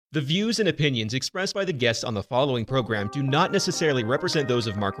The views and opinions expressed by the guests on the following program do not necessarily represent those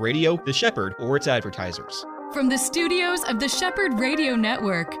of Mark Radio, The Shepherd, or its advertisers. From the studios of the Shepherd Radio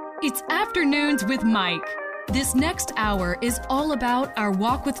Network, it's Afternoons with Mike. This next hour is all about our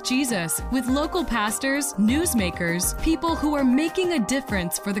walk with Jesus, with local pastors, newsmakers, people who are making a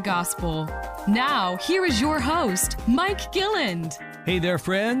difference for the gospel. Now, here is your host, Mike Gilland. Hey there,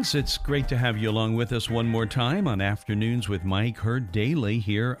 friends. It's great to have you along with us one more time on Afternoons with Mike, heard daily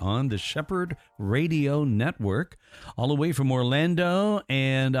here on the Shepherd Radio Network, all the way from Orlando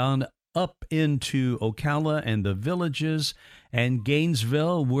and on up into Ocala and the Villages and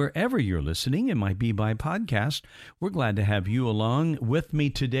Gainesville, wherever you're listening. It might be by podcast. We're glad to have you along with me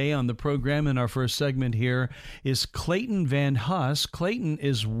today on the program. In our first segment here is Clayton Van Huss. Clayton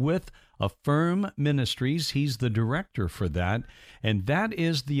is with Affirm Ministries. He's the director for that, and that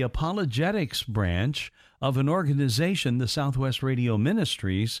is the apologetics branch of an organization, the Southwest Radio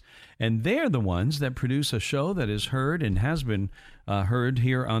Ministries, and they're the ones that produce a show that is heard and has been heard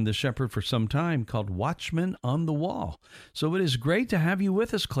here on The Shepherd for some time called Watchman on the Wall. So it is great to have you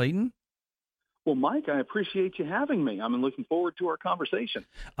with us, Clayton. Well, Mike, I appreciate you having me. I'm looking forward to our conversation.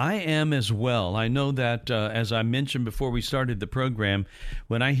 I am as well. I know that, as I mentioned before we started the program,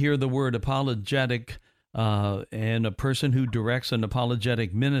 when I hear the word apologetic and a person who directs an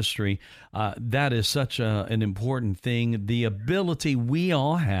apologetic ministry, that is such an important thing. The ability we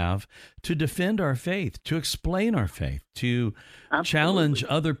all have to defend our faith, to explain our faith, to challenge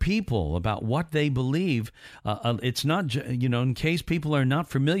other people about what they believe. It's not, in case people are not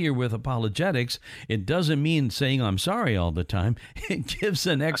familiar with apologetics, it doesn't mean saying I'm sorry all the time. It gives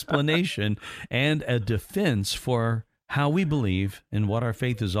an explanation and a defense for how we believe and what our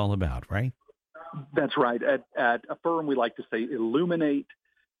faith is all about, right? That's right. At Affirm, we like to say illuminate,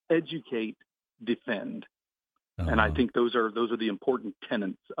 educate, defend. And I think those are the important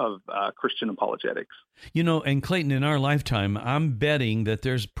tenets of Christian apologetics. And Clayton, in our lifetime, I'm betting that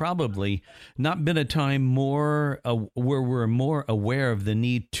there's probably not been a time more where we're more aware of the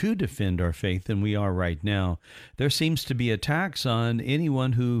need to defend our faith than we are right now. There seems to be attacks on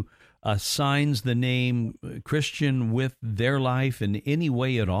anyone who assigns the name Christian with their life in any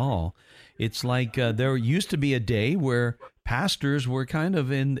way at all. It's like there used to be a day where pastors were kind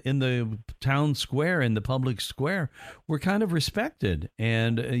of in the town square, in the public square, were kind of respected.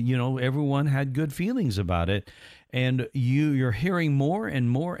 And, everyone had good feelings about it. And you're hearing more and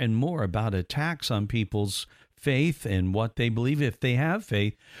more and more about attacks on people's faith and what they believe if they have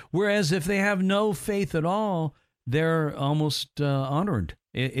faith. Whereas if they have no faith at all, they're almost honored.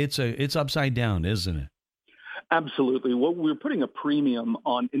 It's upside down, isn't it? Absolutely. Well, we're putting a premium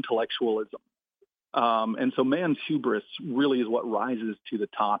on intellectualism. And so man's hubris really is what rises to the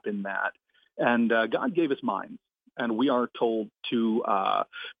top in that. And God gave us minds, and we are told to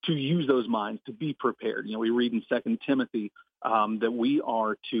use those minds, to be prepared. We read in 2 Timothy that we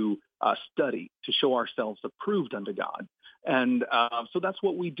are to study, to show ourselves approved unto God. And so that's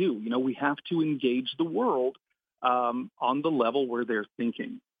what we do. We have to engage the world on the level where they're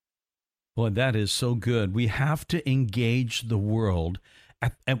thinking. Boy, that is so good. We have to engage the world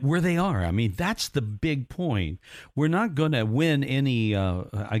at where they are. I mean, that's the big point. We're not going to win any,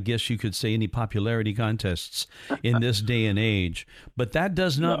 I guess you could say, any popularity contests in this day and age. But that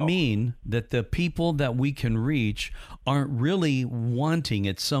does not mean that the people that we can reach aren't really wanting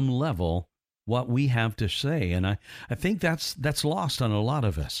at some level what we have to say. And I think that's lost on a lot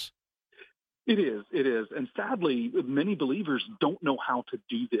of us. It is. And sadly, many believers don't know how to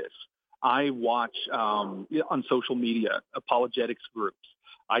do this. I watch on social media apologetics groups.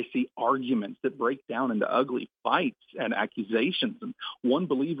 I see arguments that break down into ugly fights and accusations, and one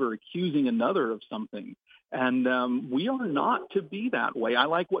believer accusing another of something. And we are not to be that way. I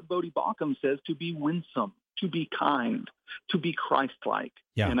like what Bodhi Baucham says, to be winsome, to be kind, to be Christ-like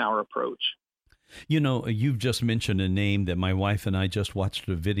in our approach. You've just mentioned a name that my wife and I just watched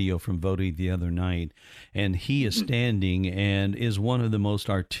a video from Bodhi the other night, and he is standing and is one of the most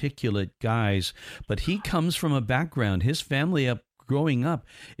articulate guys, but he comes from a background, his family growing up,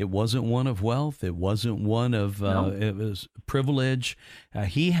 it wasn't one of wealth, it wasn't one of it was privilege.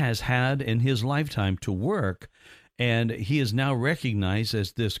 He has had in his lifetime to work, and he is now recognized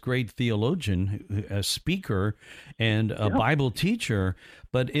as this great theologian, a speaker, and a Bible teacher.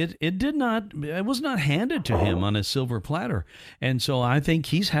 But it was not handed to him on a silver platter. And so I think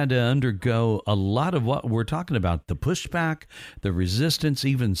he's had to undergo a lot of what we're talking about, the pushback, the resistance,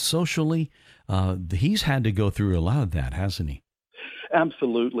 even socially. He's had to go through a lot of that, hasn't he?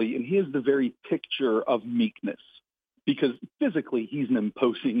 Absolutely. And he is the very picture of meekness, because physically he's an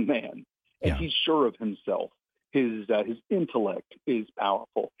imposing man, and he's sure of himself. His intellect is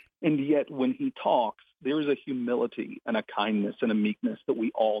powerful. And yet when he talks, there is a humility and a kindness and a meekness that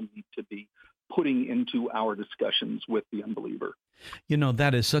we all need to be putting into our discussions with the unbeliever. You know,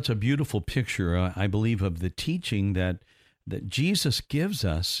 that is such a beautiful picture, I believe, of the teaching that Jesus gives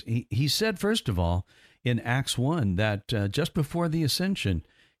us. He said, first of all, in Acts 1, that just before the ascension,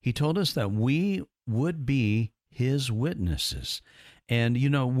 he told us that we would be his witnesses. And, you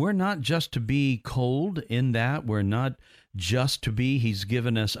know, we're not just to be cold in that. We're not just to be, he's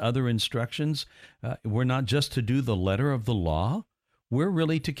given us other instructions. We're not just to do the letter of the law. We're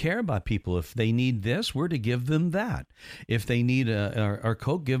really to care about people. If they need this, we're to give them that. If they need our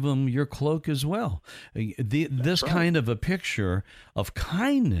coat, give them your cloak as well. This right. kind of a picture of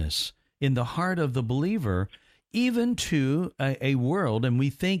kindness in the heart of the believer, even to a world, and we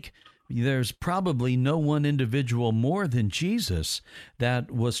think there's probably no one individual more than Jesus that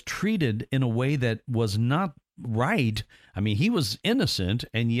was treated in a way that was not right. I mean, he was innocent,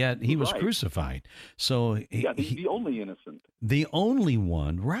 and yet he was crucified. So the only innocent, the only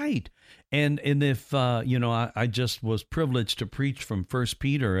one, right? And if I just was privileged to preach from 1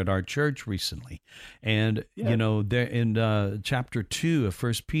 Peter at our church recently, and there in chapter 2 of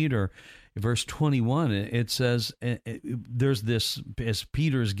 1 Peter. Verse 21, it says, there's this, as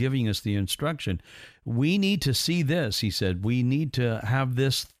Peter's giving us the instruction, we need to see this, he said, we need to have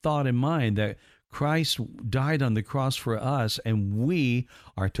this thought in mind that Christ died on the cross for us, and we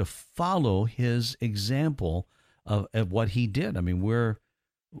are to follow his example of what he did. I mean,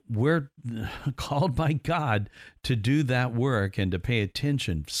 we're called by God to do that work and to pay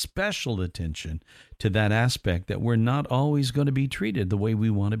attention, special attention to that aspect, that we're not always going to be treated the way we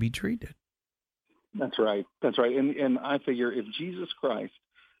want to be treated. That's right. That's right. And I figure if Jesus Christ,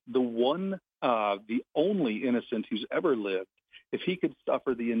 the only innocent who's ever lived, if he could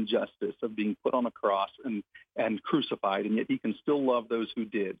suffer the injustice of being put on a cross and crucified, and yet he can still love those who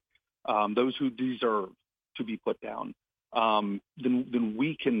did, those who deserve to be put down, then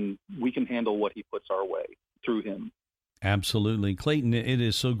we can handle what he puts our way through him. Absolutely. Clayton, it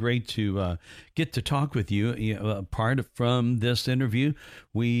is so great to get to talk with you. Apart from this interview,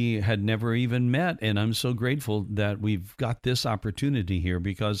 we had never even met, and I'm so grateful that we've got this opportunity here,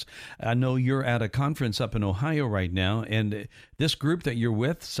 because I know you're at a conference up in Ohio right now, and this group that you're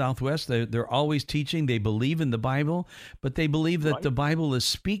with, Southwest, they're always teaching. They believe in the Bible, but they believe that the Bible is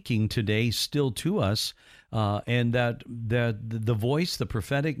speaking today still to us, and that the voice, the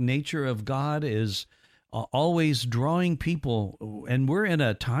prophetic nature of God is always drawing people. And we're in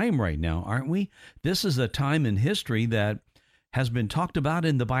a time right now, aren't we? This is a time in history that has been talked about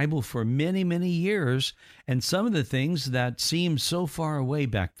in the Bible for many, many years. And some of the things that seemed so far away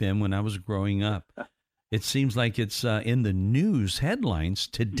back then when I was growing up, it seems like it's in the news headlines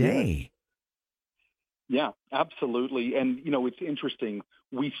today. Yeah, absolutely. And, it's interesting.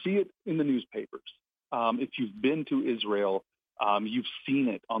 We see it in the newspapers. If you've been to Israel, you've seen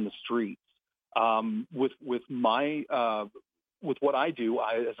it on the streets. With what I do,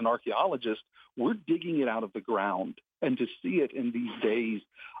 as an archaeologist, we're digging it out of the ground, and to see it in these days,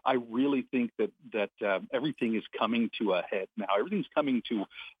 I really think that everything is coming to a head now. Everything's coming to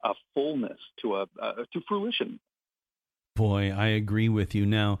a fullness, to fruition. Boy, I agree with you.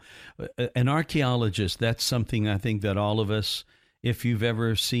 Now, an archaeologist, that's something I think that all of us, if you've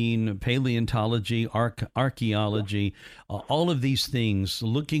ever seen paleontology, archaeology, all of these things,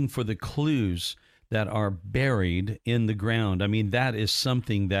 looking for the clues that are buried in the ground. I mean, that is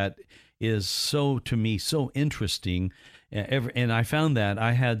something that is to me, so interesting. And I found that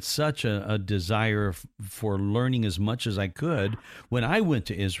I had such a desire for learning as much as I could. When I went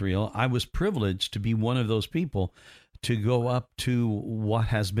to Israel, I was privileged to be one of those people to go up to what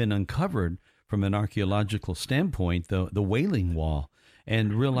has been uncovered from an archaeological standpoint, the Wailing Wall,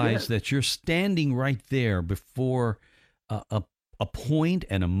 and realize that you're standing right there before a point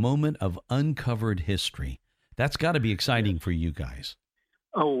and a moment of uncovered history. That's got to be exciting for you guys.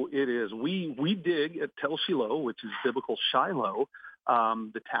 Oh, it is. We dig at Tel Shiloh, which is biblical Shiloh.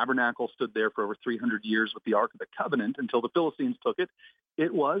 The tabernacle stood there for over 300 years with the Ark of the Covenant until the Philistines took it.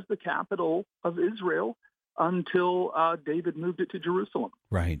 It was the capital of Israel until David moved it to Jerusalem.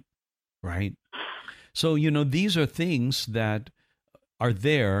 Right. So, these are things that are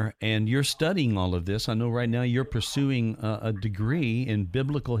there, and you're studying all of this. I know right now you're pursuing a degree in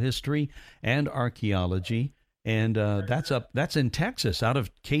biblical history and archaeology, and that's in Texas, out of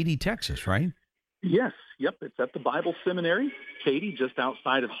Katy, Texas, right? Yes. Yep. It's at the Bible Seminary, Katy, just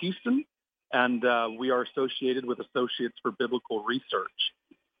outside of Houston, and we are associated with Associates for Biblical Research.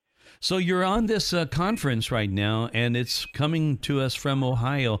 So you're on this conference right now, and it's coming to us from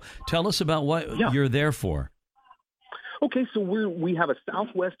Ohio. Tell us about what you're there for. Okay, so we have a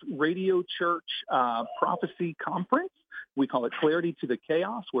Southwest Radio Church prophecy conference. We call it Clarity to the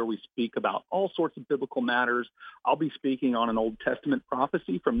Chaos, where we speak about all sorts of biblical matters. I'll be speaking on an Old Testament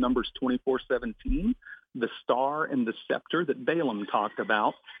prophecy from Numbers 24:17, the star and the scepter that Balaam talked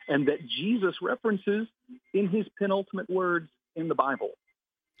about, and that Jesus references in his penultimate words in the Bible.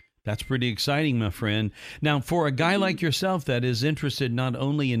 That's pretty exciting, my friend. Now, for a guy like yourself that is interested not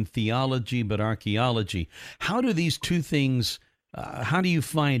only in theology but archaeology, how do these two things, how do you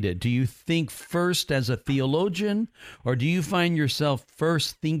find it? Do you think first as a theologian, or do you find yourself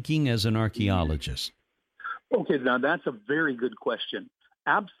first thinking as an archaeologist? Okay, now that's a very good question.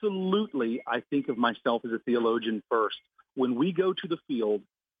 Absolutely, I think of myself as a theologian first. When we go to the field,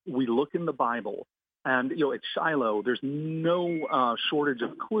 we look in the Bible. And, at Shiloh, there's no shortage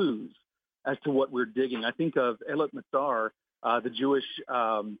of clues as to what we're digging. I think of Elet Matzar, the Jewish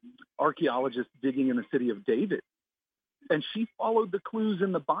archaeologist digging in the city of David. And she followed the clues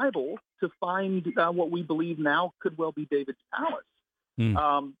in the Bible to find what we believe now could well be David's palace.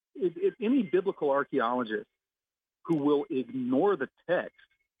 Any biblical archaeologist who will ignore the text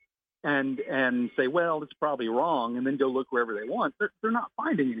and say, well, it's probably wrong, and then go look wherever they want, they're not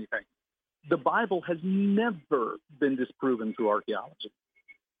finding anything. The Bible has never been disproven through archaeology.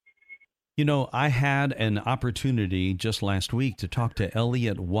 I had an opportunity just last week to talk to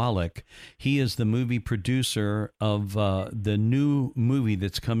Elliot Wallach. He is the movie producer of the new movie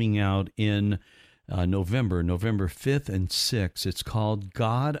that's coming out in November 5th and 6th. It's called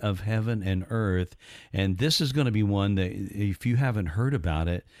God of Heaven and Earth. And this is going to be one that, if you haven't heard about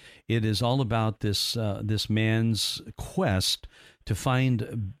it, it is all about this man's quest to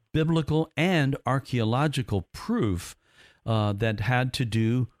find biblical and archaeological proof that had to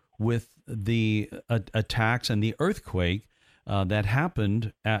do with the attacks and the earthquake that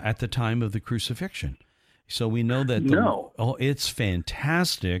happened at the time of the crucifixion. So we know that it's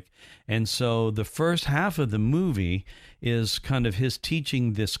fantastic. And so the first half of the movie is kind of his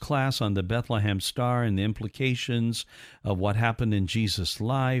teaching this class on the Bethlehem Star and the implications of what happened in Jesus'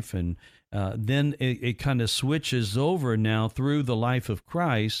 life. And then it kind of switches over now through the life of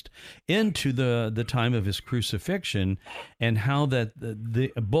Christ into the time of his crucifixion, and how that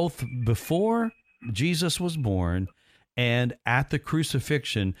both before Jesus was born and at the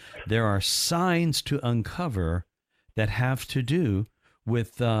crucifixion, there are signs to uncover that have to do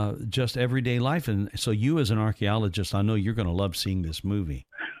with just everyday life. And so you, as an archaeologist, I know you're going to love seeing this movie.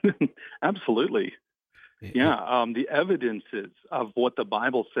 Absolutely. Yeah, the evidences of what the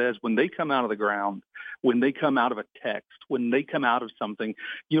Bible says when they come out of the ground, when they come out of a text, when they come out of something.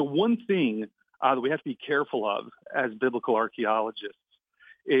 One thing that we have to be careful of as biblical archaeologists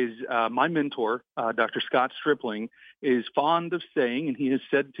is my mentor, Dr. Scott Stripling, is fond of saying, and he has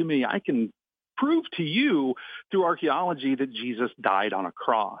said to me, I can prove to you through archaeology that Jesus died on a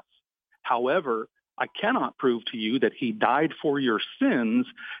cross. However, I cannot prove to you that he died for your sins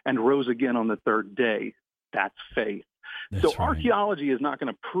and rose again on the third day. That's faith. That's right. Archaeology is not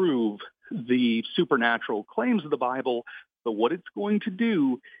going to prove the supernatural claims of the Bible, but what it's going to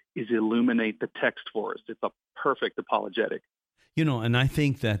do is illuminate the text for us. It's a perfect apologetic. And I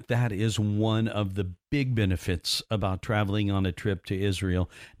think that is one of the big benefits about traveling on a trip to Israel.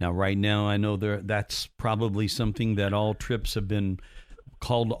 Now, right now, I know that's probably something that all trips have been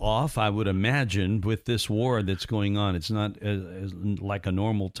called off, I would imagine, with this war that's going on. It's not like a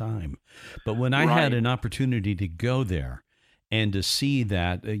normal time. But when I had an opportunity to go there and to see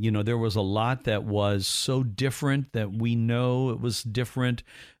that, there was a lot that was so different that we know it was different.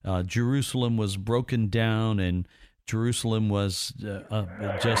 Jerusalem was broken down, and Jerusalem was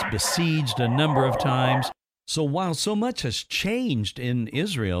just besieged a number of times. So while so much has changed in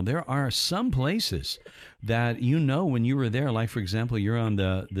Israel, there are some places that when you were there, like, for example, you're on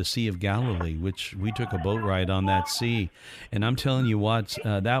the Sea of Galilee, which we took a boat ride on that sea. And I'm telling you what,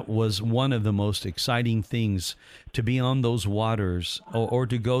 that was one of the most exciting things, to be on those waters, or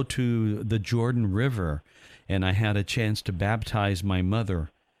to go to the Jordan River. And I had a chance to baptize my mother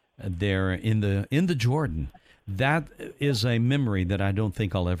there in the Jordan. That is a memory that I don't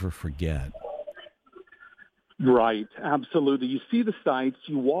think I'll ever forget. Right, absolutely. You see the sights,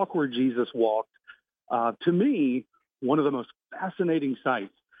 you walk where Jesus walked. To me, one of the most fascinating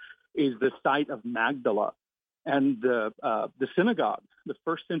sights is the site of Magdala and the synagogue, the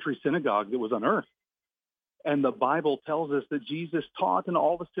first century synagogue that was unearthed. And the Bible tells us that Jesus taught in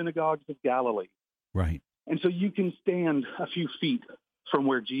all the synagogues of Galilee. Right. And so you can stand a few feet from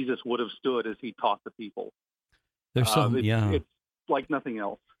where Jesus would have stood as he taught the people. There's it's like nothing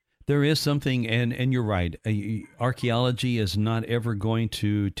else. There is something, and you're right, archaeology is not ever going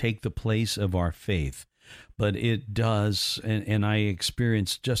to take the place of our faith. but it does, and I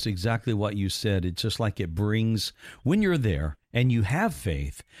experienced just exactly what you said. It's just like it brings, when you're there and you have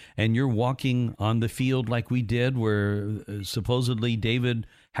faith and you're walking on the field like we did where supposedly David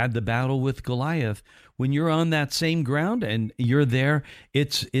had the battle with Goliath, when you're on that same ground and you're there,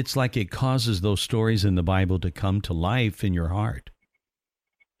 it's like it causes those stories in the Bible to come to life in your heart.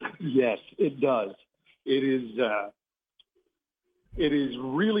 Yes, it does. It is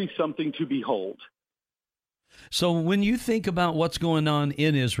really something to behold. So when you think about what's going on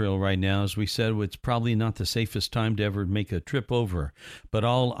in Israel right now, as we said, it's probably not the safest time to ever make a trip over, but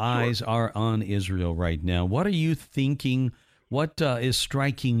all eyes are on Israel right now. What are you thinking? What is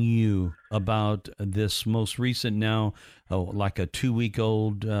striking you about this most recent now, like a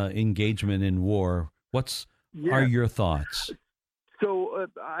 2-week-old engagement in war? Are your thoughts? So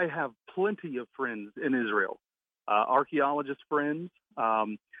I have plenty of friends in Israel, archaeologist friends.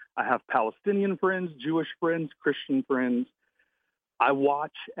 I have Palestinian friends, Jewish friends, Christian friends. I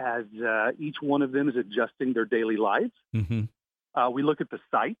watch as each one of them is adjusting their daily lives. Mm-hmm. We look at the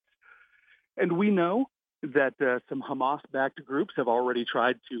sites, and we know that some Hamas-backed groups have already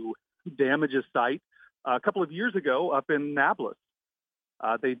tried to damage a site. A couple of years ago up in Nablus,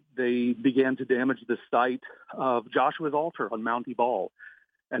 they began to damage the site of Joshua's altar on Mount Ebal,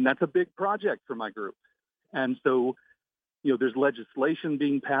 and that's a big project for my group. And so, there's legislation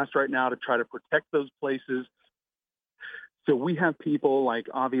being passed right now to try to protect those places. So we have people like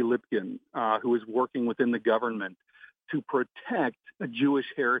Avi Lipkin, who is working within the government to protect a Jewish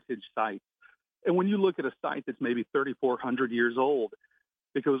heritage site. And when you look at a site that's maybe 3,400 years old,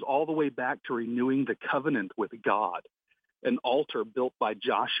 it goes all the way back to renewing the covenant with God, an altar built by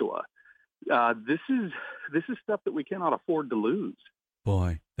Joshua. This is stuff that we cannot afford to lose.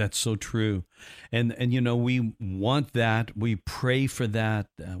 Boy, that's so true. And we want that. We pray for that.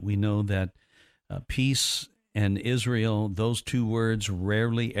 We know that peace and Israel, those two words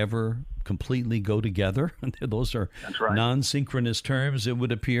rarely ever completely go together. Those are non-synchronous terms, it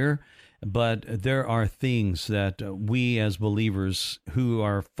would appear. But there are things that we as believers who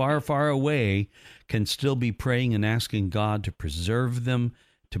are far, far away can still be praying and asking God to preserve them,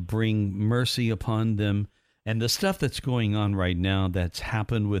 to bring mercy upon them. And the stuff that's going on right now that's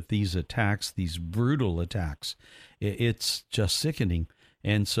happened with these attacks, these brutal attacks, it's just sickening.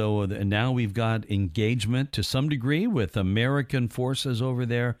 And so now we've got engagement to some degree with American forces over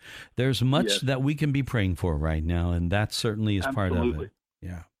there. There's much that we can be praying for right now, and that certainly is part of it.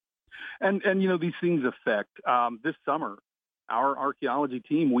 Yeah. And these things affect. This summer, our archaeology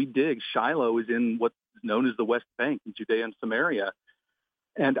team, we dig. Shiloh is in what's known as the West Bank in Judea and Samaria.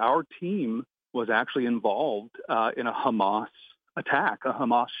 And our team was actually involved in a Hamas attack, a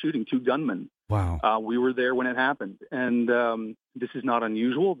Hamas shooting, 2 gunmen. Wow. We were there when it happened. And this is not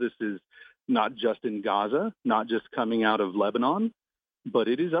unusual. This is not just in Gaza, not just coming out of Lebanon, but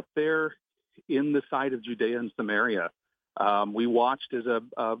it is up there in the site of Judea and Samaria. We watched as a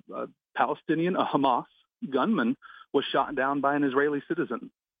Palestinian, a Hamas gunman, was shot down by an Israeli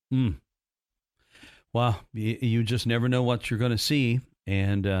citizen. Well, you just never know what you're going to see.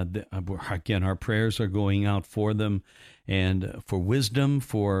 And again, our prayers are going out for them and for wisdom,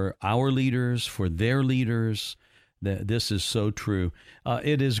 for our leaders, for their leaders. This is so true.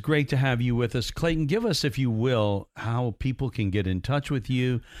 It is great to have you with us. Clayton, give us, if you will, how people can get in touch with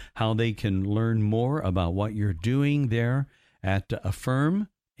you, how they can learn more about what you're doing there at Affirm,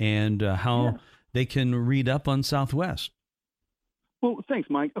 and how they can read up on Southwest. Well, thanks,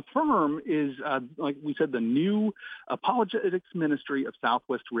 Mike. Affirm is, like we said, the new apologetics ministry of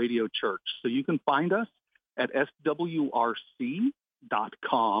Southwest Radio Church. So you can find us at swrc.com,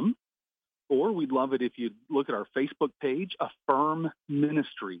 or we'd love it if you'd look at our Facebook page, Affirm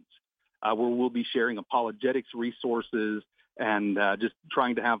Ministries, where we'll be sharing apologetics resources and just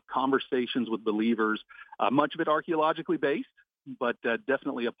trying to have conversations with believers, much of it archaeologically based, but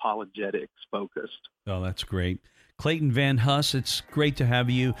definitely apologetics focused. Oh, that's great. Clayton Van Huss, it's great to have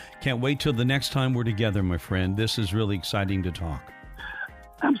you. Can't wait till the next time we're together, my friend. This is really exciting to talk.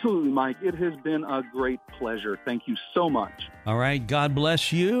 Absolutely, Mike. It has been a great pleasure. Thank you so much. All right. God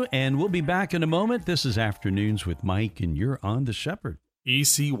bless you. And we'll be back in a moment. This is Afternoons with Mike, and you're on The Shepherd.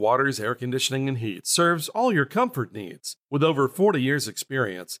 EC Waters Air Conditioning and Heat serves all your comfort needs. With over 40 years'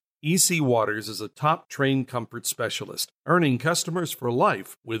 experience, EC Waters is a top-trained comfort specialist, earning customers for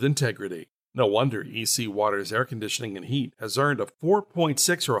life with integrity. No wonder EC Waters Air Conditioning and Heat has earned a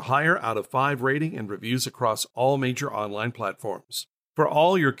 4.6 or higher out of 5 rating and reviews across all major online platforms. For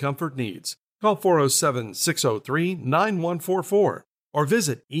all your comfort needs, call 407-603-9144 or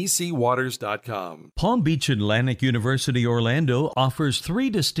visit ecwaters.com. Palm Beach Atlantic University Orlando offers 3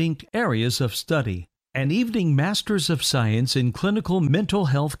 distinct areas of study: an evening Master's of Science in Clinical Mental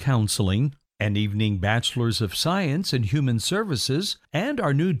Health Counseling, an evening Bachelor's of Science in Human Services, and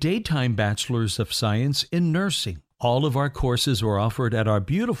our new daytime Bachelor's of Science in Nursing. All of our courses are offered at our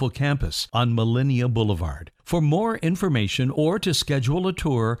beautiful campus on Millennia Boulevard. For more information or to schedule a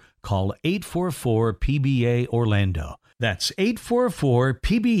tour, call 844-PBA-ORLANDO. That's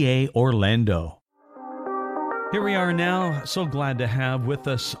 844-PBA-ORLANDO. Here we are now. So glad to have with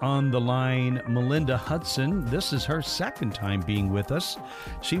us on the line Melinda Hudson. This is her second time being with us.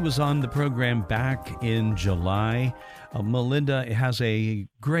 She was on the program back in July. Melinda has a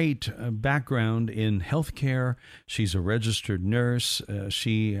great background in healthcare. She's a registered nurse.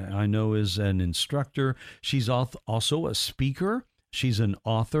 She, I know, is an instructor. She's also a speaker. She's an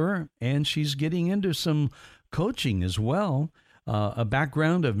author, and she's getting into some coaching as well. A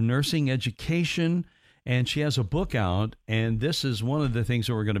background of nursing education. And she has a book out, and this is one of the things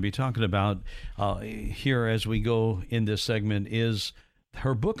that we're going to be talking about here as we go in this segment is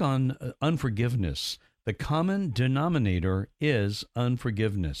her book on unforgiveness. The common denominator is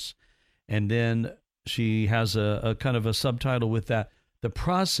unforgiveness. And then she has a kind of a subtitle with that, the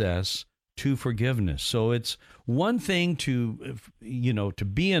process to forgiveness. So it's one thing to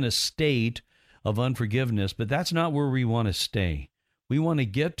be in a state of unforgiveness, but that's not where we want to stay. We want to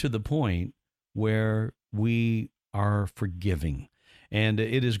get to the point where we are forgiving. And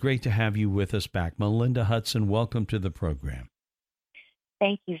it is great to have you with us back. Melinda Hudson, welcome to the program.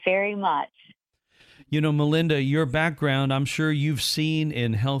 Thank you very much. You know, Melinda, your background, I'm sure you've seen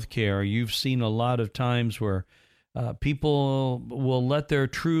in healthcare, you've seen a lot of times where people will let their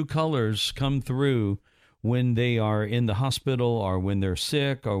true colors come through when they are in the hospital or when they're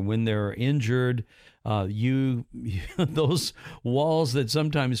sick or when they're injured. Those walls that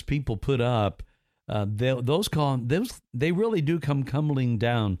sometimes people put up, they really do come tumbling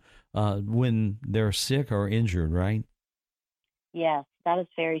down when they're sick or injured, right? Yes, that is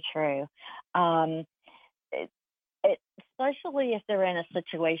very true. Especially if they're in a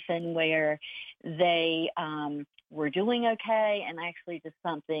situation where they were doing okay and actually just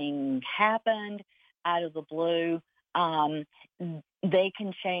something happened out of the blue. They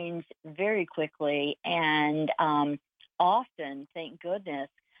can change very quickly and often, thank goodness,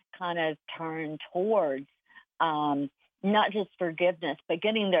 kind of turn towards not just forgiveness, but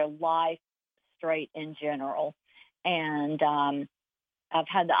getting their life straight in general. And I've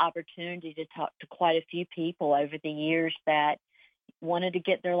had the opportunity to talk to quite a few people over the years that wanted to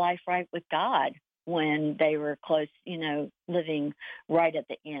get their life right with God when they were close, living right at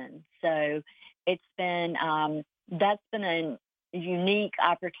the end. So it's been, that's been a unique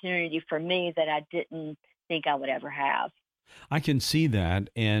opportunity for me that I didn't think I would ever have. I can see that.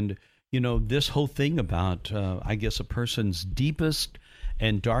 And, this whole thing about, I guess, a person's deepest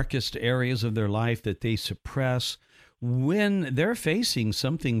and darkest areas of their life that they suppress when they're facing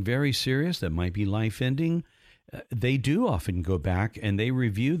something very serious that might be life-ending, they do often go back and they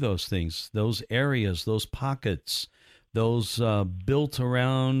review those things, those areas, those pockets, those built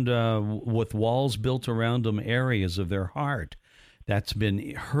around, with walls built around them areas of their heart that's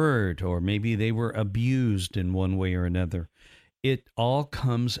been hurt, or maybe they were abused in one way or another. It all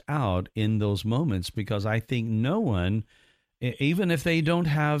comes out in those moments because I think no one, even if they don't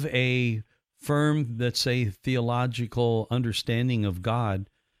have a firm, let's say, theological understanding of God,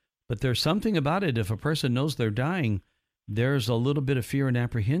 but there's something about it. If a person knows they're dying, there's a little bit of fear and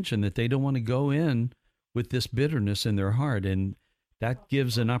apprehension that they don't want to go in with this bitterness in their heart. And that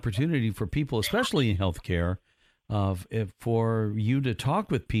gives an opportunity for people, especially in healthcare, for you to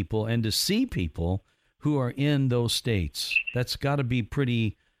talk with people and to see people who are in those states. That's got to be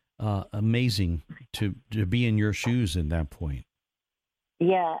pretty amazing to be in your shoes at that point.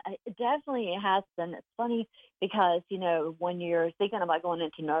 Yeah, it definitely has been. It's funny because, when you're thinking about going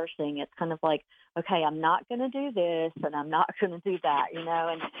into nursing, it's kind of like, okay, I'm not going to do this and I'm not going to do that, and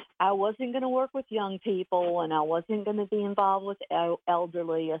I wasn't going to work with young people and I wasn't going to be involved with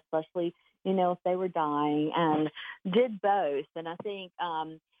elderly, especially, if they were dying, and did both. And I think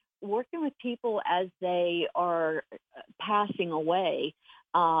working with people as they are passing away,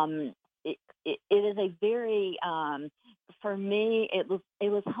 it is a very for me, it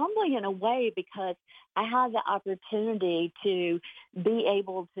was humbling in a way because I had the opportunity to be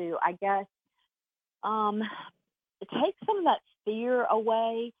able to, I guess, take some of that fear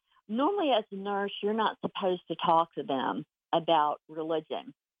away. Normally, as a nurse, you're not supposed to talk to them about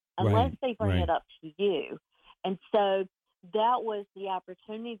religion unless they bring it up to you. And so that was the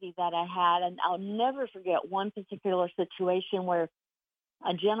opportunity that I had. And I'll never forget one particular situation where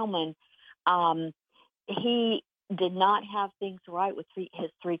a gentleman, he did not have things right with his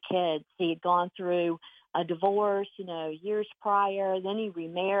three kids. He had gone through a divorce, years prior. Then he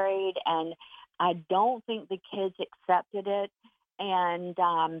remarried, and I don't think the kids accepted it. And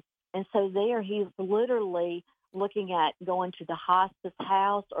so there he's literally looking at going to the hospice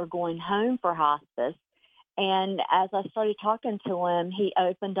house or going home for hospice. And as I started talking to him, he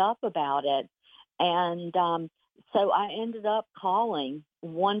opened up about it. And so I ended up calling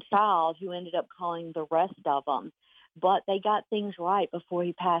one child who ended up calling the rest of them. But they got things right before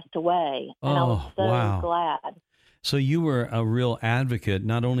he passed away. And I was so glad. So you were a real advocate,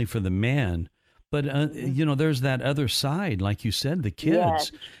 not only for the man, but, there's that other side, like you said, the kids.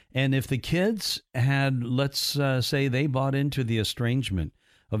 Yes. And if the kids had, let's say they bought into the estrangement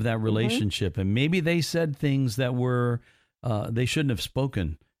of that relationship, and maybe they said things that were, they shouldn't have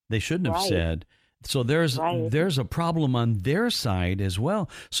spoken, they shouldn't have said. So there's a problem on their side as well.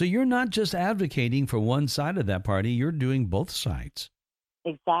 So you're not just advocating for one side of that party, you're doing both sides.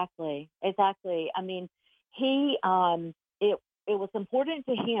 Exactly. I mean, he, it was important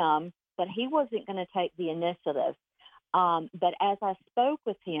to him, but he wasn't going to take the initiative. But as I spoke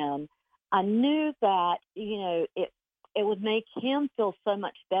with him, I knew that, it would make him feel so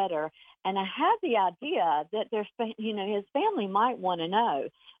much better. And I had the idea that his family might want to know.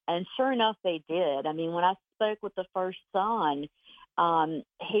 And sure enough, they did. I mean, when I spoke with the first son,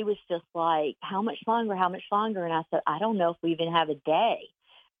 he was just like, how much longer? And I said, I don't know if we even have a day.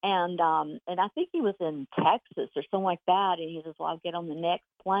 And I think he was in Texas or something like that. And he says, well, I'll get on the next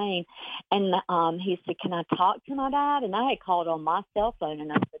plane. And he said, can I talk to my dad? And I had called on my cell phone,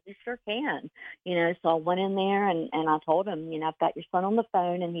 and I said, you sure can. So I went in there and I told him, I've got your son on the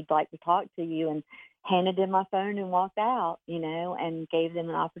phone and he'd like to talk to you, and handed him my phone and walked out, and gave them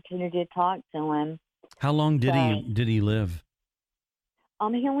an opportunity to talk to him. How long did he live?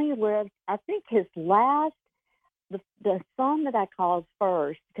 He only lived, I think his last, the son that I called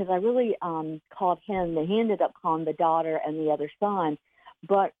first, because I really called him, he ended up calling the daughter and the other son,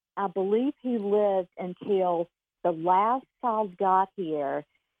 but I believe he lived until the last child got here,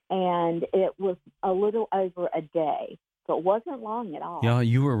 and it was a little over a day. So it wasn't long at all. Yeah,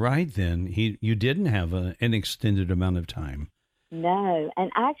 you were right then. You didn't have an extended amount of time. No,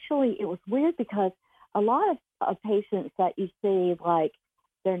 and actually it was weird because a lot of patients that you see, like,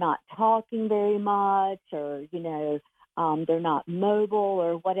 they're not talking very much, or, they're not mobile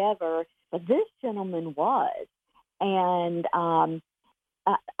or whatever. But this gentleman was. And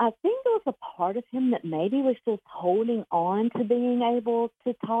I think there was a part of him that maybe was just holding on to being able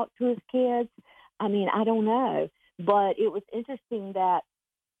to talk to his kids. I mean, I don't know. But it was interesting that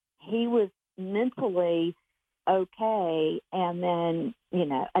he was mentally okay. And then,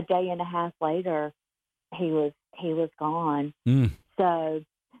 a day and a half later, he was gone. So,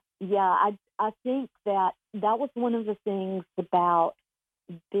 yeah, I think that was one of the things about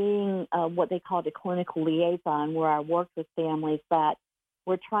being what they called a clinical liaison, where I worked with families that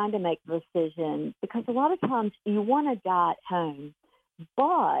were trying to make a decision, because a lot of times you want to die at home.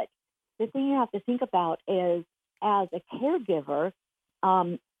 But the thing you have to think about is, as a caregiver,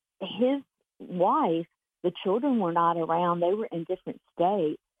 his wife, the children were not around. They were in different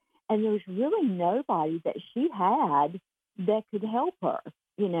states. And there was really nobody that she had that could help her,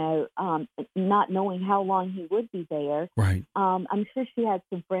 not knowing how long he would be there. Right. I'm sure she had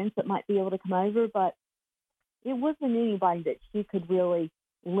some friends that might be able to come over, but it wasn't anybody that she could really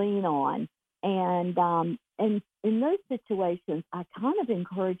lean on. And in those situations, I kind of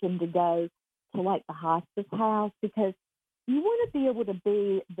encourage them to go to, like, the hospice house, because you want to be able to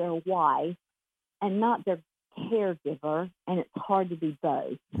be their wife and not their caregiver, and it's hard to be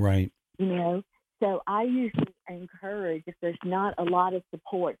both. Right. So I usually encourage, if there's not a lot of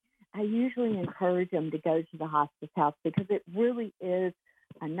support, I usually encourage them to go to the hospice house, because it really is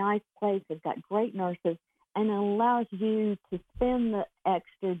a nice place. They've got great nurses, and it allows you to spend the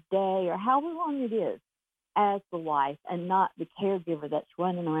extra day or however long it is as the wife, and not the caregiver that's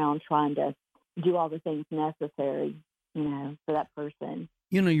running around trying to do all the things necessary, for that person.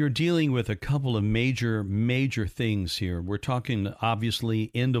 You're dealing with a couple of major things here. We're talking, obviously,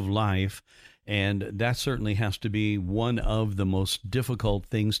 end of life, and that certainly has to be one of the most difficult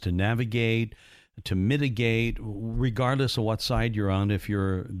things to navigate, to mitigate, regardless of what side you're on. If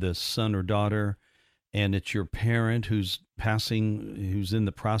you're the son or daughter, and it's your parent who's passing, who's in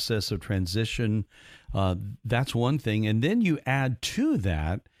the process of transition, that's one thing. And then you add to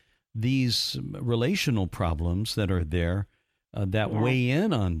that these relational problems that are there, that weigh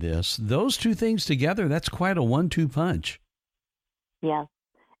in on this. Those two things together, that's quite a 1-2 punch. Yes,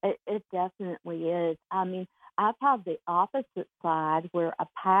 it definitely is. I mean, I've had the opposite side, where a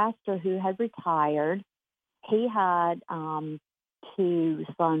pastor who had retired, he had 2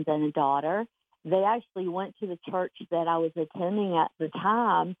 sons and a daughter. They actually went to the church that I was attending at the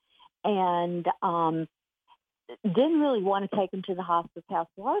time, and didn't really want to take them to the hospice house.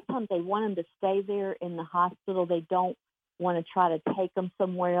 A lot of times they want them to stay there in the hospital. They don't want to try to take them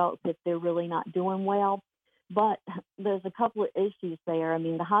somewhere else if they're really not doing well. But there's a couple of issues there. I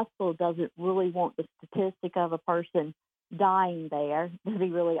mean, the hospital doesn't really want the statistic of a person dying there, to be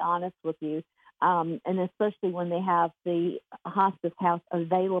really honest with you, and especially when they have the hospice house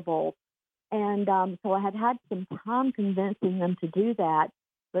available. And so I had some time convincing them to do that.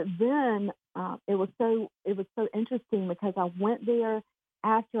 But then it was so interesting because I went there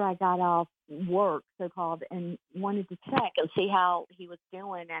after I got off work, so-called, and wanted to check and see how he was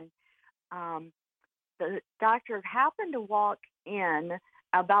doing. And the doctor happened to walk in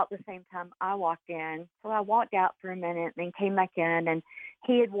about the same time I walked in. So I walked out for a minute and then came back in, and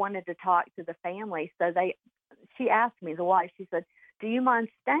he had wanted to talk to the family. So she asked me, the wife, she said, "Do you mind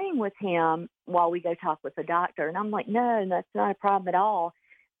staying with him while we go talk with the doctor?" And I'm like, no, that's not a problem at all.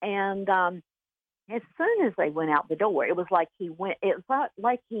 And as soon as they went out the door, it was like he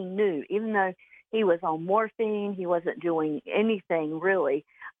knew, even though he was on morphine, he wasn't doing anything really,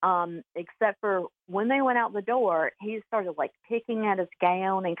 except for when they went out the door, he started like picking at his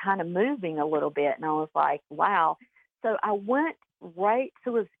gown and kind of moving a little bit. And I was like, wow. So I went right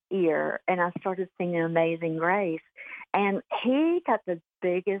to his ear and I started singing Amazing Grace. And he got the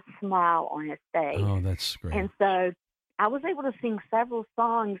biggest smile on his face. Oh, that's great. And so I was able to sing several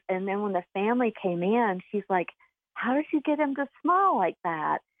songs. And then when the family came in, she's like, "How did you get him to smile like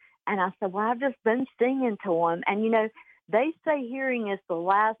that?" And I said, "Well, I've just been singing to him." And, they say hearing is the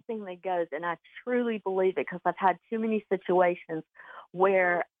last thing that goes. And I truly believe it because I've had too many situations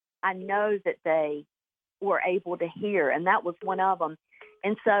where I know that they were able to hear. And that was one of them.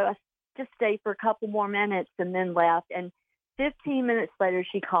 And so I just stayed for a couple more minutes and then left. And 15 minutes later,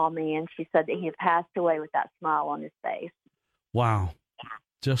 she called me and she said that he had passed away with that smile on his face. Wow.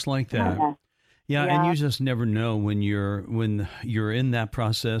 Just like that. Yeah, and you just never know when you're in that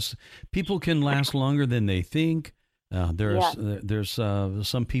process. People can last longer than they think. There's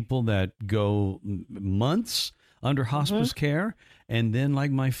some people that go months under hospice care, and then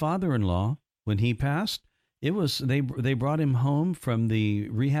like my father-in-law, when he passed, it was they brought him home from the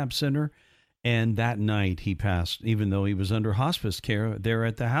rehab center, and that night he passed, even though he was under hospice care there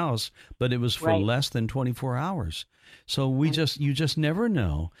at the house, but it was for less than 24 hours. So you just never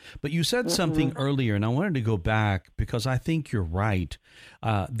know. But you said something earlier, and I wanted to go back because I think you're right.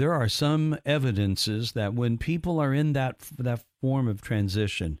 There are some evidences that when people are in that form of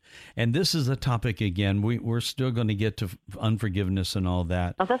transition, and this is a topic again, we're still going to get to unforgiveness and all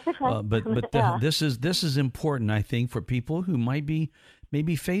that. Oh, that's okay. But this is important, I think, for people who might be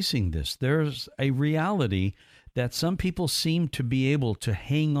maybe facing this. There's a reality that some people seem to be able to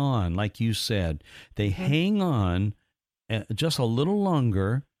hang on, like you said. They hang on just a little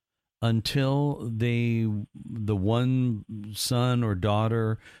longer until the one son or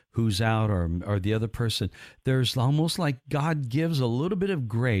daughter who's out or the other person, there's almost like God gives a little bit of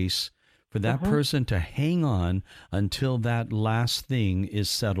grace for that person to hang on until that last thing is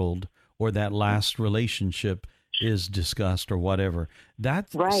settled or that last relationship is discussed or whatever.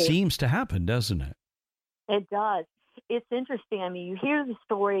 That seems to happen, doesn't it? It does. It's interesting. I mean, you hear the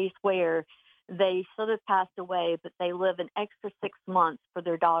stories where they should have passed away, but they live an extra 6 months for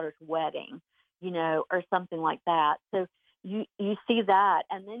their daughter's wedding, or something like that. So you see that.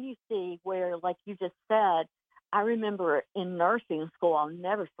 And then you see where, like you just said, I remember in nursing school, I'll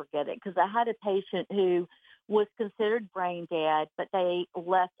never forget it, because I had a patient who was considered brain dead, but they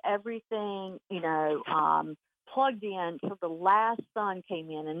left everything, plugged in till the last son came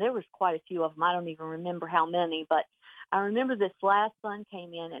in. And there was quite a few of them. I don't even remember how many, but I remember this last son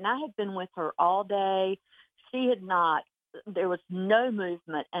came in, and I had been with her all day. She had not, there was no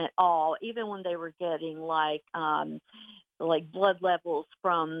movement at all, even when they were getting like blood levels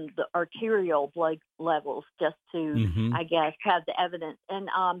from the arterial blood levels just to, I guess, have the evidence. And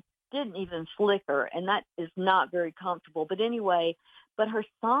didn't even flicker, and that is not very comfortable. But anyway, but her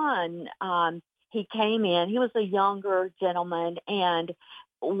son, he came in. He was a younger gentleman and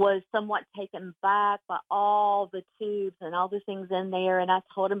was somewhat taken back by all the tubes and all the things in there. And I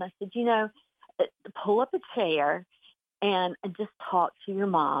told him, I said, pull up a chair and just talk to your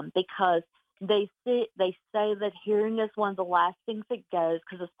mom, because they say that hearing is one of the last things that goes,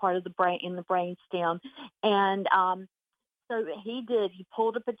 because it's part of the brain, in the brain stem. And so he did. He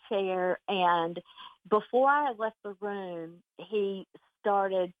pulled up a chair, and before I had left the room, he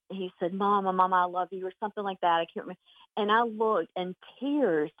said, Mama, I love you, or something like that. I can't remember. And I looked, and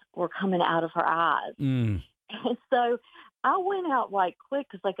tears were coming out of her eyes. And so I went out right quick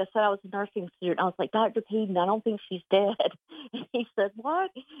because, like I said, I was a nursing student. I was like, Dr. Peden, I don't think she's dead. And he said,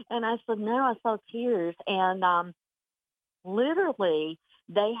 what? And I said, no, I saw tears. And literally,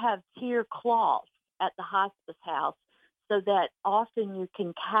 they have tear cloths at the hospice house so that often you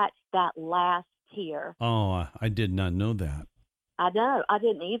can catch that last tear. Oh, I did not know that. I know. I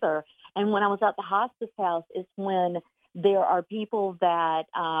didn't either. And when I was at the hospice house, it's when there are people that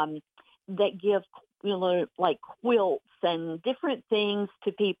that give, like quilts and different things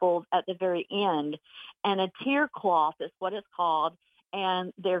to people at the very end. And a tear cloth is what it's called.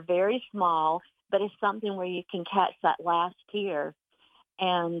 And they're very small, but it's something where you can catch that last tear.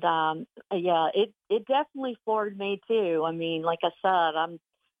 And, it definitely floored me too. I mean, like I said, I'm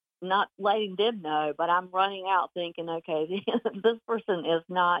not letting them know, but I'm running out thinking, okay, this person is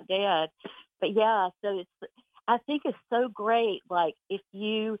not dead. But yeah, so I think it's so great. Like if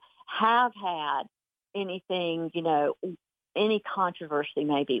you have had anything, any controversy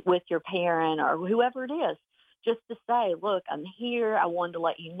maybe with your parent or whoever it is, just to say, look, I'm here. I wanted to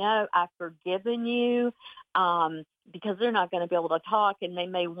let you know I've forgiven you, because they're not going to be able to talk, and they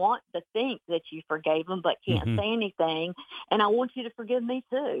may want to think that you forgave them but can't say anything. And I want you to forgive me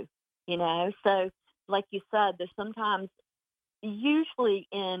too, So like you said, there's sometimes, usually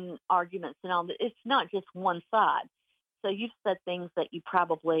in arguments and all that, it's not just one side. So you've said things that you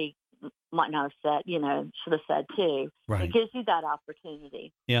probably might not have said, should have said too. Right. It gives you that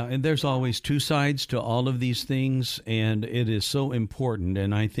opportunity. Yeah, and there's always two sides to all of these things, and it is so important.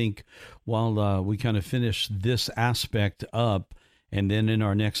 And I think while we kind of finish this aspect up, and then in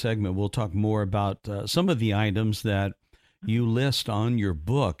our next segment, we'll talk more about some of the items that you list on your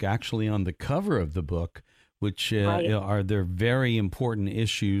book, actually on the cover of the book, which are they're very important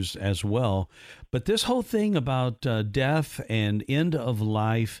issues as well. But this whole thing about death and end of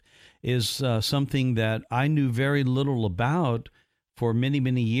life is something that I knew very little about for many,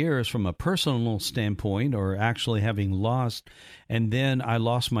 many years from a personal standpoint, or actually having lost. And then I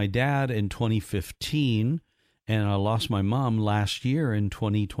lost my dad in 2015, and I lost my mom last year in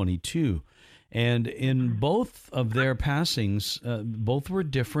 2022. And in both of their passings, both were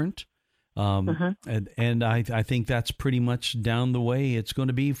different. And I think that's pretty much down the way it's going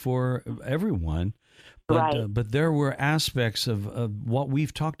to be for everyone. But there were aspects of what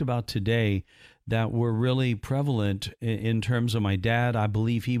we've talked about today that were really prevalent in terms of my dad. I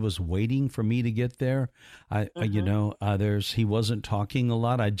believe he was waiting for me to get there. He wasn't talking a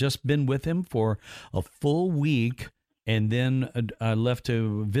lot. I'd just been with him for a full week, and then I left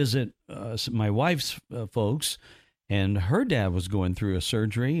to visit my wife's folks. And her dad was going through a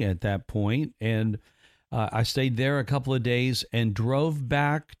surgery at that point. And I stayed there a couple of days and drove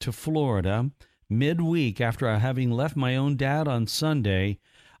back to Florida midweek after having left my own dad on Sunday.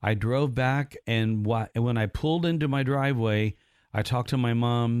 I drove back, and when I pulled into my driveway, I talked to my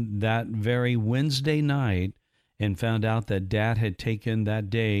mom that very Wednesday night and found out that Dad had taken that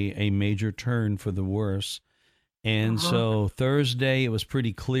day a major turn for the worse. And so Thursday, it was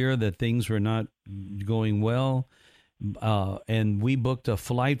pretty clear that things were not going well. And we booked a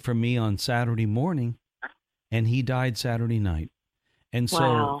flight for me on Saturday morning, and he died Saturday night. And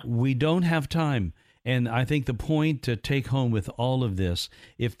so we don't have time. And I think the point to take home with all of this,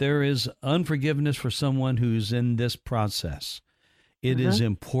 if there is unforgiveness for someone who's in this process, it is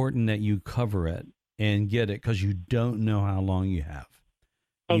important that you cover it and get it, because you don't know how long you have.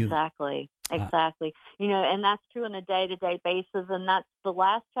 Exactly. And that's true on a day-to-day basis. And that's the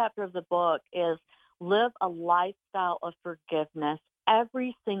last chapter of the book is live a lifestyle of forgiveness.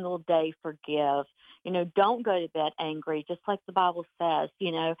 Every single day, forgive. Don't go to bed angry, just like the Bible says,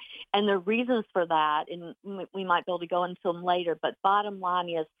 and the reasons for that, and we might be able to go into them later, but bottom line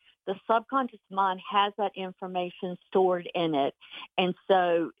is the subconscious mind has that information stored in it. And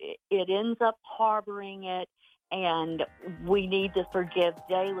so it ends up harboring it, and we need to forgive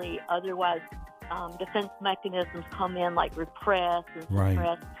daily. Otherwise, defense mechanisms come in like repress and suppress.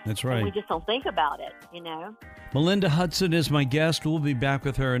 Right. That's right. And we just don't think about it, Melinda Hudson is my guest. We'll be back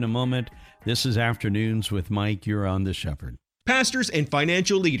with her in a moment. This is Afternoons with Mike. You're on The Shepherd. Pastors and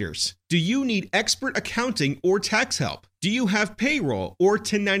financial leaders, do you need expert accounting or tax help? Do you have payroll or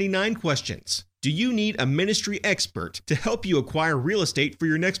 1099 questions? Do you need a ministry expert to help you acquire real estate for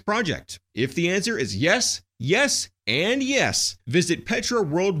your next project? If the answer is yes, yes, and yes, visit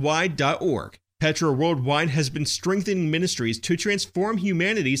petraworldwide.org. Petra Worldwide has been strengthening ministries to transform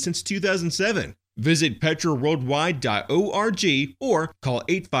humanity since 2007. Visit petraworldwide.org or call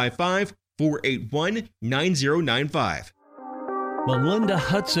 855-481-9095. Well, Melinda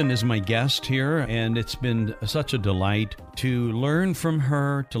Hudson is my guest here, and it's been such a delight to learn from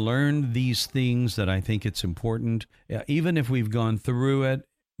her, to learn these things that I think it's important, even if we've gone through it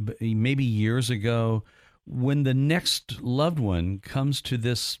maybe years ago, when the next loved one comes to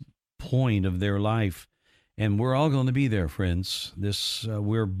this point of their life, and we're all going to be there, friends.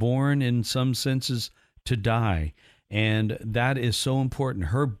 We're born in some senses to die. And that is so important.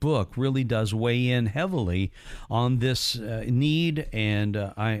 Her book really does weigh in heavily on this need. And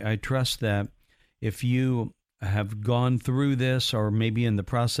I trust that if you have gone through this or maybe in the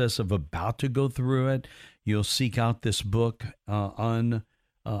process of about to go through it, you'll seek out this book on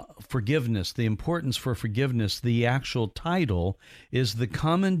forgiveness, the importance for forgiveness. The actual title is The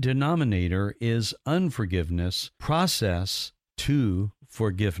Common Denominator is Unforgiveness, Process to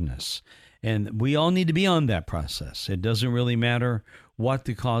Forgiveness. And we all need to be on that process. It doesn't really matter what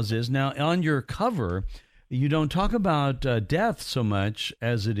the cause is. Now, on your cover, you don't talk about death so much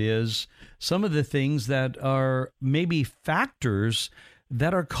as it is some of the things that are maybe factors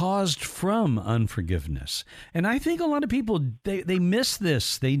that are caused from unforgiveness. And I think a lot of people, they miss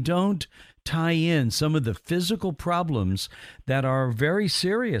this. They don't tie in some of the physical problems that are very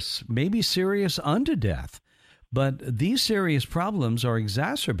serious, maybe serious unto death. But these serious problems are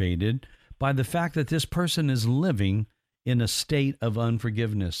exacerbated by the fact that this person is living in a state of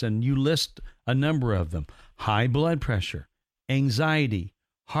unforgiveness. And you list a number of them: high blood pressure, anxiety,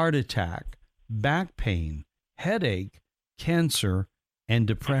 heart attack, back pain, headache, cancer, and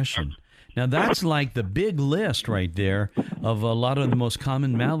depression. Now, that's like the big list right there of a lot of the most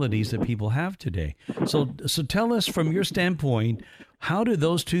common maladies that people have today. So tell us, from your standpoint, how do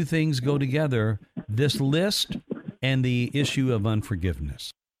those two things go together, this list and the issue of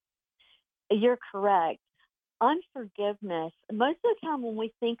unforgiveness? You're correct. Unforgiveness, most of the time when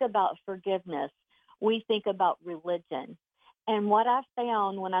we think about forgiveness, we think about religion. And what I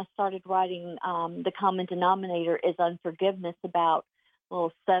found when I started writing The Common Denominator is Unforgiveness about,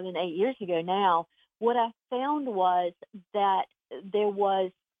 7, 8 years ago now, what I found was that there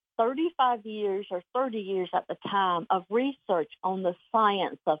was 35 years or 30 years at the time of research on the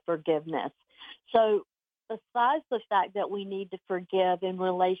science of forgiveness. So besides the fact that we need to forgive in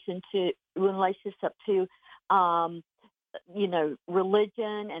relationship to,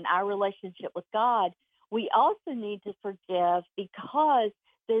 religion and our relationship with God, we also need to forgive because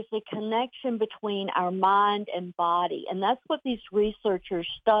there's a connection between our mind and body. And that's what these researchers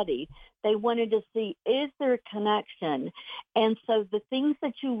studied. They wanted to see, is there a connection? And so the things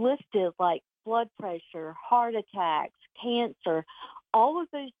that you listed, like blood pressure, heart attacks, cancer, all of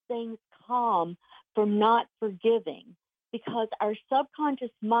those things come from not forgiving, because our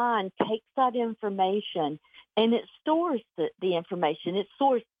subconscious mind takes that information and it stores the information. It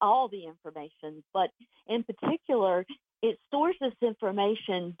stores all the information, but in particular, it stores this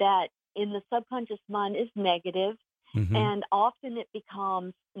information that in the subconscious mind is negative, and often it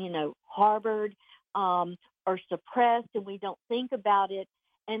becomes, harbored or suppressed, and we don't think about it.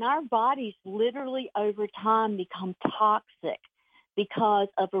 And our bodies literally over time become toxic because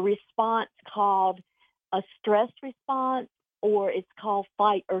of a response called a stress response, or it's called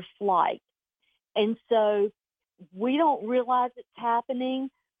fight or flight. And so we don't realize it's happening,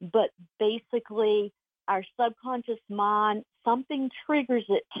 but basically our subconscious mind, something triggers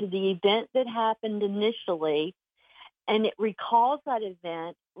it to the event that happened initially, and it recalls that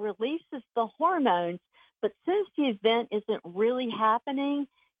event, releases the hormones, but since the event isn't really happening,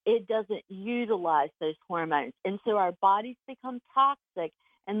 it doesn't utilize those hormones. And so our bodies become toxic,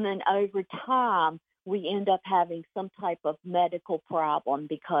 and then over time, we end up having some type of medical problem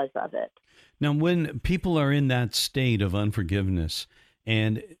because of it. Now, when people are in that state of unforgiveness,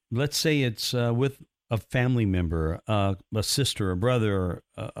 and let's say it's with a family member, a sister, a brother,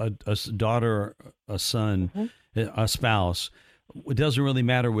 a daughter, a son, a spouse, it doesn't really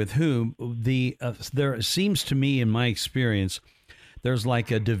matter with whom, there seems to me, in my experience, there's like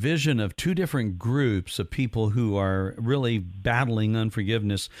a division of two different groups of people who are really battling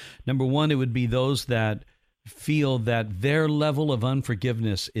unforgiveness. Number one, it would be those that feel that their level of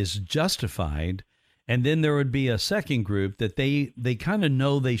unforgiveness is justified. And then there would be a second group that they kind of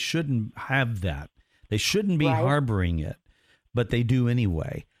know they shouldn't have that. They shouldn't be harboring it, but they do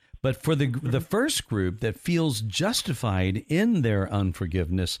anyway. But for the first group that feels justified in their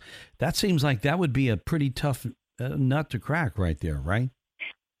unforgiveness, that seems like that would be a pretty tough nut to crack right there, right?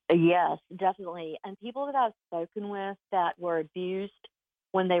 Yes, definitely. And people that I've spoken with that were abused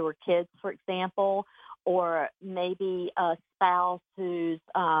when they were kids, for example, or maybe a spouse whose,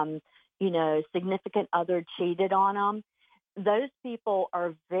 significant other cheated on them, those people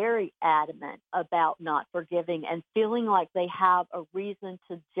are very adamant about not forgiving and feeling like they have a reason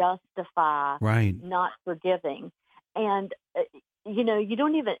to justify not forgiving. And, you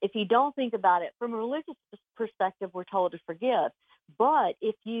don't even, if you don't think about it from a religious perspective, we're told to forgive. But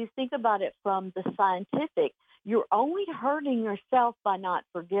if you think about it from the scientific, you're only hurting yourself by not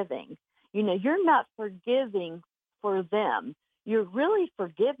forgiving. You're not forgiving for them. You're really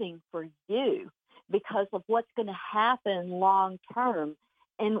forgiving for you because of what's going to happen long term.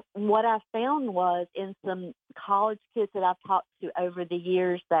 And what I found was in some college kids that I've talked to over the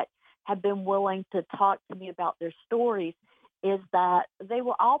years that have been willing to talk to me about their stories is that they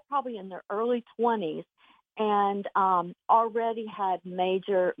were all probably in their early 20s and already had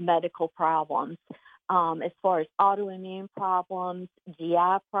major medical problems as far as autoimmune problems,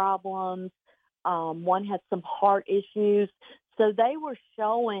 GI problems. One had some heart issues. So they were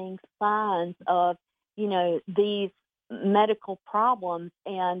showing signs of, these medical problems.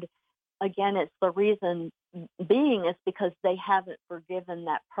 And again, it's the reason being is because they haven't forgiven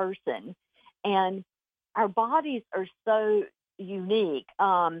that person. And our bodies are so unique.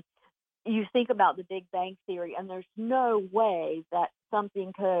 You think about the Big Bang Theory, and there's no way that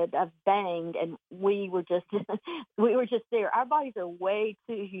something could have banged and we were just there. Our bodies are way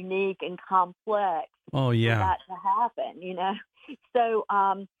too unique and complex for that to happen, So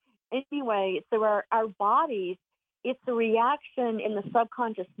anyway, so our bodies, it's a reaction in the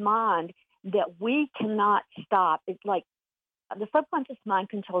subconscious mind that we cannot stop. It's like the subconscious mind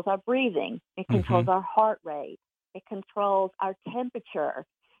controls our breathing. It controls our heart rate. It controls our temperature.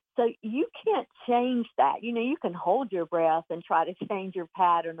 So you can't change that. You can hold your breath and try to change your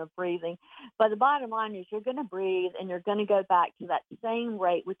pattern of breathing. But the bottom line is you're going to breathe and you're going to go back to that same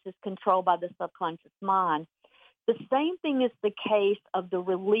rate, which is controlled by the subconscious mind. The same thing is the case of the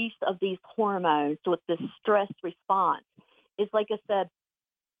release of these hormones with the stress response. It's like I said,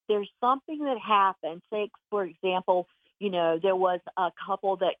 there's something that happened. Say, for example, there was a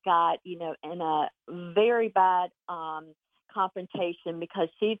couple that got, in a very bad confrontation because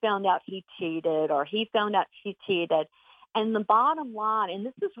she found out he cheated or he found out she cheated. And the bottom line, and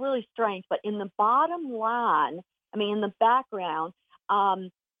this is really strange, but in the bottom line, in the background,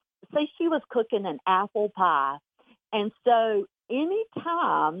 say she was cooking an apple pie. And so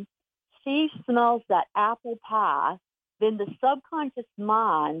anytime she smells that apple pie, then the subconscious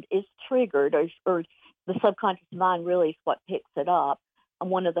mind is triggered, or the subconscious mind really is what picks it up on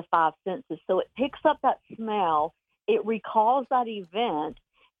one of the five senses. So it picks up that smell, it recalls that event,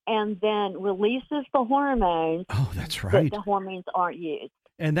 and then releases the hormones. Oh, that's right. That the hormones aren't used.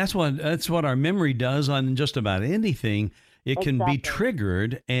 And that's what our memory does on just about anything. It can be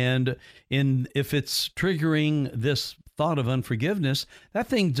triggered, and if it's triggering this thought of unforgiveness, that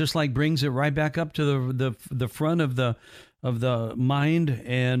thing just like brings it right back up to the front of the mind,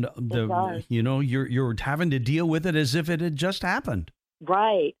 and you're having to deal with it as if it had just happened.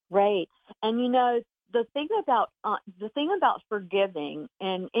 Right. And the thing about forgiving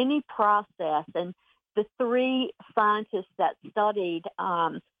in any process, and the three scientists that studied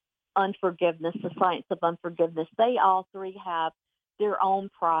unforgiveness, the science of unforgiveness, they all three have their own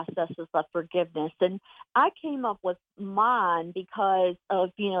processes of forgiveness. And I came up with mine because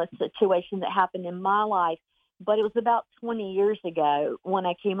of, a situation that happened in my life, but it was about 20 years ago when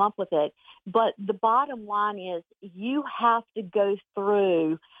I came up with it. But the bottom line is you have to go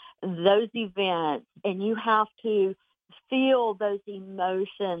through those events and you have to feel those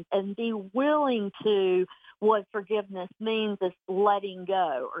emotions and be willing to, what forgiveness means is letting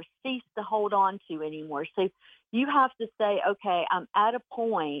go or cease to hold on to anymore. So you have to say, okay, I'm at a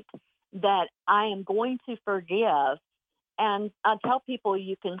point that I am going to forgive. And I tell people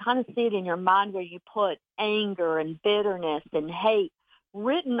you can kind of see it in your mind where you put anger and bitterness and hate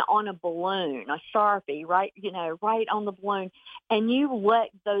written on a balloon, a Sharpie, right? Right on the balloon, and you let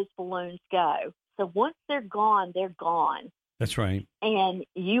those balloons go. So once they're gone, they're gone. That's right. And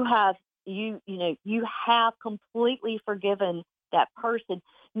you have completely forgiven that person.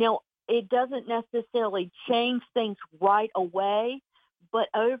 Now, it doesn't necessarily change things right away, but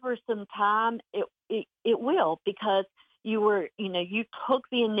over some time, it will, because you took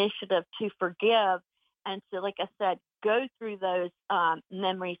the initiative to forgive, and to, like I said, go through those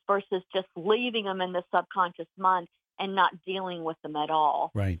memories versus just leaving them in the subconscious mind and not dealing with them at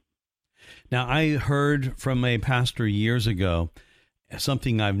all. Right. Now, I heard from a pastor years ago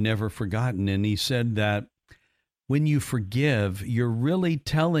something I've never forgotten, and he said that when you forgive, you're really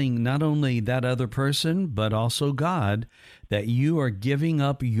telling not only that other person, but also God, that you are giving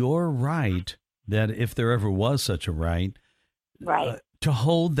up your right, that if there ever was such a right, to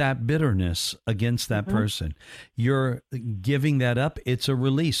hold that bitterness against that person. You're giving that up. It's a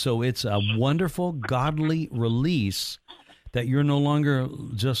release. So it's a wonderful, godly release that you're no longer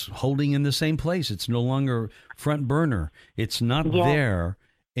just holding in the same place. It's no longer front burner. It's not there,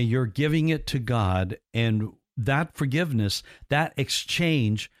 and you're giving it to God. And that forgiveness, that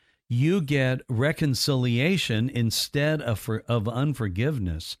exchange, you get reconciliation instead of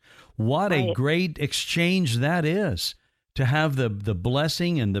unforgiveness. What a great exchange that is, to have the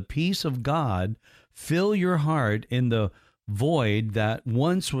blessing and the peace of God fill your heart in the void that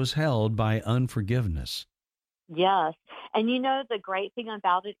once was held by unforgiveness. Yes. And the great thing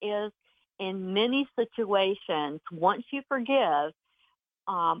about it is, in many situations, once you forgive,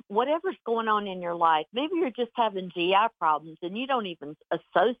 whatever's going on in your life, maybe you're just having GI problems and you don't even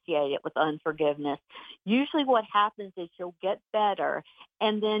associate it with unforgiveness. Usually what happens is you'll get better,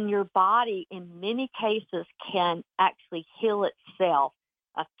 and then your body in many cases can actually heal itself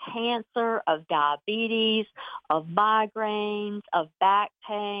of cancer, of diabetes, of migraines, of back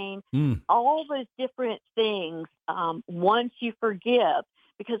pain, all those different things once you forgive.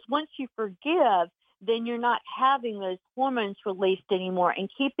 Because once you forgive, then you're not having those hormones released anymore and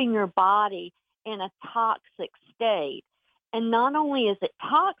keeping your body in a toxic state. And not only is it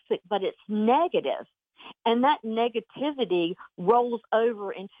toxic, but it's negative. And that negativity rolls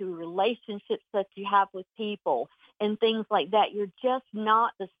over into relationships that you have with people and things like that. You're just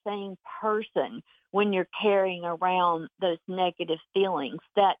not the same person when you're carrying around those negative feelings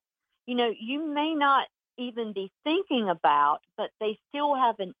that, you may not even be thinking about, but they still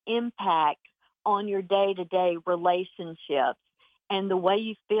have an impact on your day-to-day relationships and the way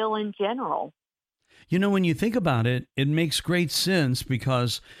you feel in general. When you think about it, it makes great sense,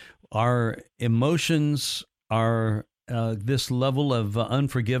 because our emotions are this level of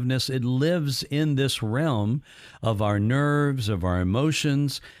unforgiveness. It lives in this realm of our nerves, of our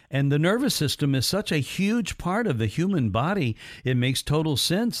emotions, and the nervous system is such a huge part of the human body. It makes total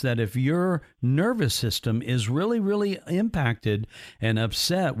sense that if your nervous system is really, really impacted and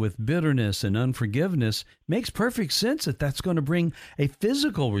upset with bitterness and unforgiveness, makes perfect sense that that's going to bring a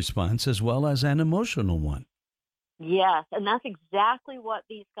physical response as well as an emotional one. Yes, and that's exactly what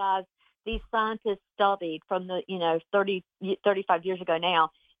these scientists studied from the, 35 years ago now,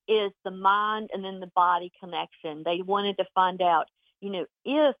 is the mind and then the body connection. They wanted to find out,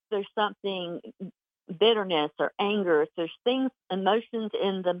 if there's something, bitterness or anger, if there's things, emotions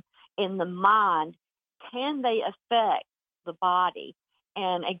in the mind, can they affect the body?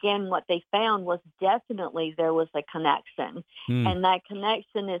 And again, what they found was definitely there was a connection, and that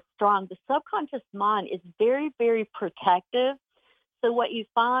connection is strong. The subconscious mind is very, very protective. So what you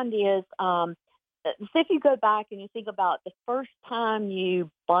find is, if you go back and you think about the first time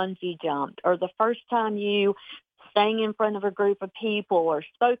you bungee jumped, or the first time you sang in front of a group of people or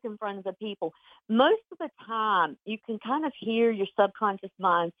spoke in front of the people, most of the time you can kind of hear your subconscious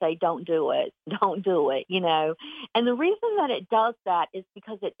mind say, don't do it, And the reason that it does that is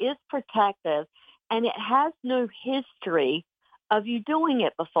because it is protective and it has no history of you doing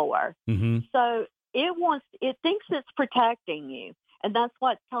it before. So it thinks it's protecting you. And that's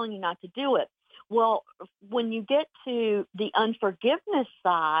why it's telling you not to do it. Well, when you get to the unforgiveness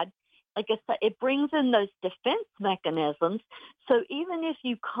side, like I said, it brings in those defense mechanisms. So even if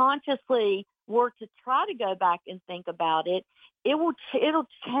you consciously were to try to go back and think about it, it'll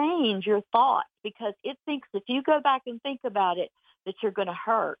change your thoughts, because it thinks if you go back and think about it, that you're going to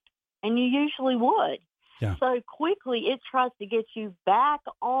hurt. And you usually would. Yeah. So quickly it tries to get you back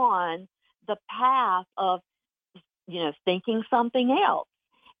on the path of thinking something else.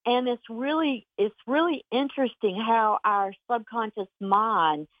 And it's really interesting how our subconscious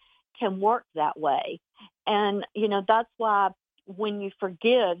mind can work that way. And, that's why when you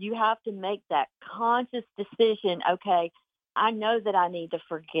forgive, you have to make that conscious decision. Okay, I know that I need to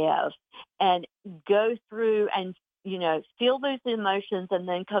forgive, and go through and, feel those emotions, and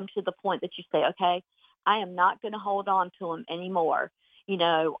then come to the point that you say, okay, I am not going to hold on to them anymore.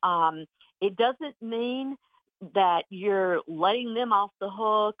 It doesn't mean that you're letting them off the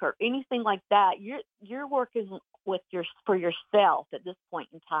hook or anything like that. You're working for yourself at this point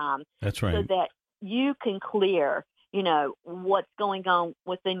in time. That's right. So that you can clear, what's going on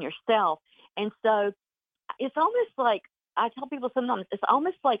within yourself. And so it's almost like, I tell people sometimes, it's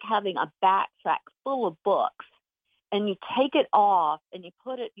almost like having a backpack full of books, and you take it off and you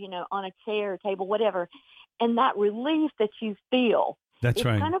put it, on a chair, table, whatever, and that relief that you feel. That's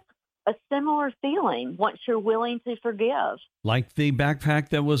right. Kind of a similar feeling once you're willing to forgive. Like the backpack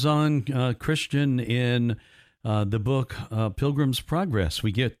that was on Christian in the book Pilgrim's Progress.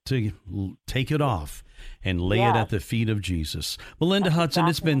 We get to take it off and lay it at the feet of Jesus. Melinda Hudson,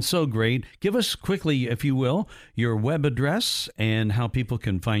 it's been so great. Give us quickly, if you will, your web address and how people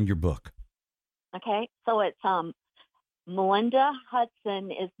can find your book. Okay, so it's Melinda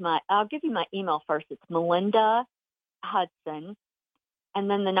Hudson is I'll give you my email first. It's Melinda Hudson, and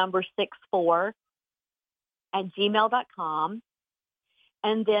then the number 64 at gmail.com.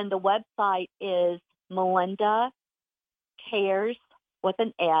 And then the website is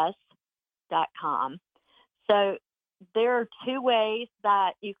melindacares.com. So there are two ways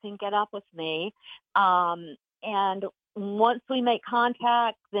that you can get up with me. And once we make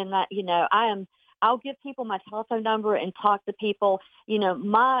contact, then I'll give people my telephone number and talk to people.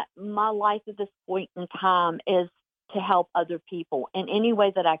 My life at this point in time is to help other people in any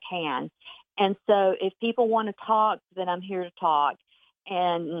way that I can. And so if people want to talk, then I'm here to talk.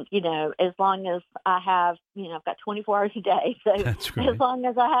 And, as long as I have, I've got 24 hours a day. So as long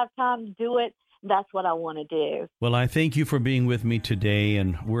as I have time to do it, that's what I want to do. Well, I thank you for being with me today,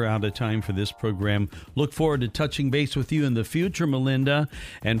 and we're out of time for this program. Look forward to touching base with you in the future, Melinda.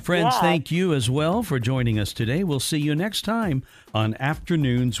 And friends, thank you as well for joining us today. We'll see you next time on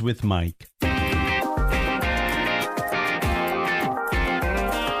Afternoons with Mike.